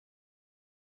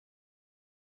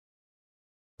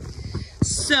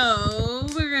So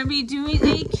we're gonna be doing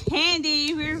a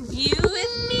candy review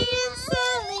with me and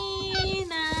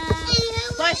Selena.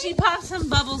 While she pops some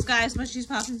bubbles, guys. While she's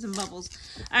popping some bubbles.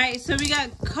 Alright, so we got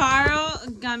Karl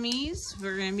gummies.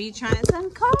 We're gonna be trying some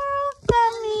Karl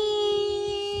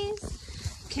gummies.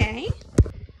 Okay.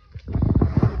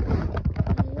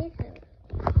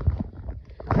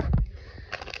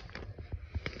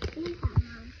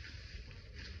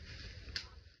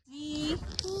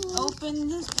 Open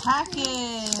this package.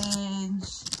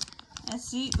 Let's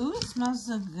see. Ooh, it smells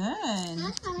so good.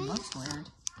 Looks weird.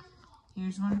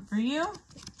 Here's one for you.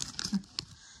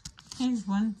 Here's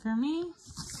one for me.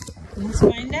 Let's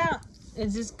find out.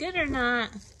 Is this good or not?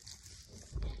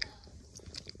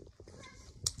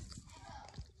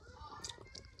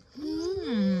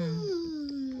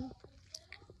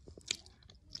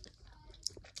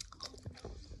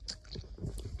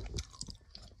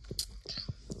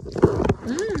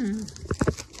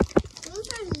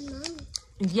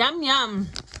 Yum yum.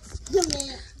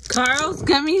 Karl's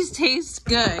gummies taste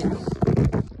good.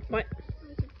 What?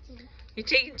 You're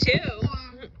taking two?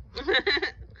 Yeah.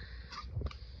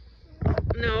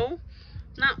 No,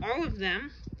 not all of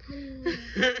them.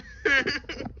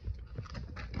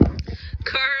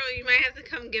 Karl, you might have to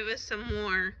come give us some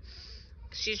more.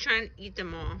 She's trying to eat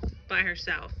them all by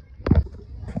herself.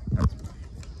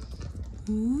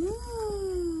 Ooh.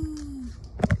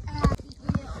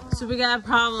 So we got a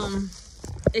problem.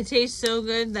 It tastes so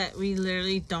good that we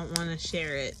literally don't want to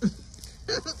share it.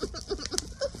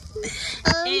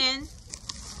 And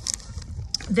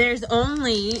there's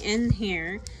only in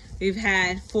here, we've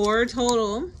had 4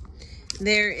 total.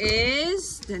 There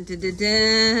is 1,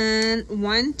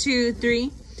 2,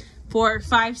 3, 4,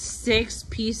 5, 6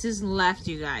 pieces left,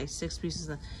 you guys. 6 pieces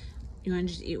left. You want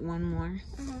to just eat one more?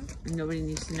 And nobody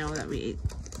needs to know that we ate.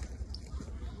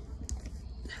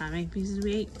 How many pieces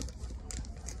we ate?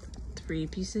 3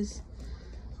 pieces.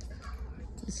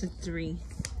 This is 3.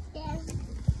 Yeah.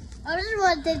 I just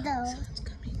wanted though. Someone's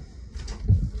coming.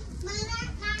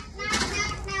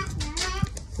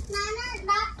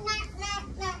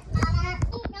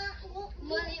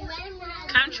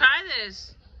 Come try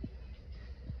this.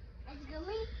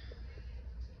 Gummy?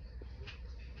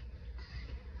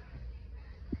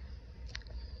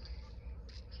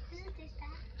 Does it taste bad?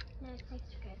 No, it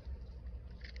tastes good.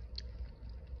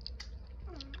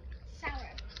 Sour.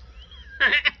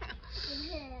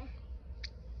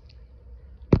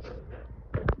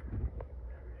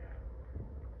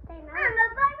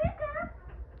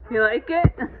 You like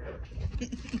it?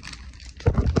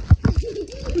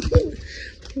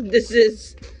 This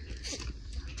is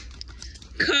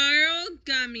Karl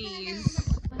gummies.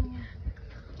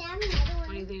 What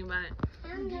do you think about it?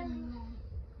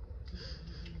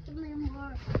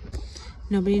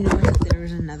 Nobody knows that there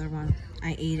was another one.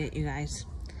 I ate it, you guys.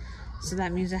 So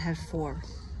that means I had 4.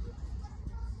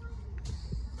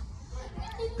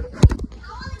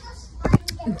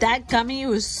 That gummy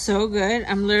was so good.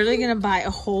 I'm literally going to buy a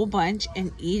whole bunch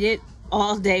and eat it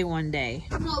all day one day.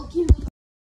 No, give me.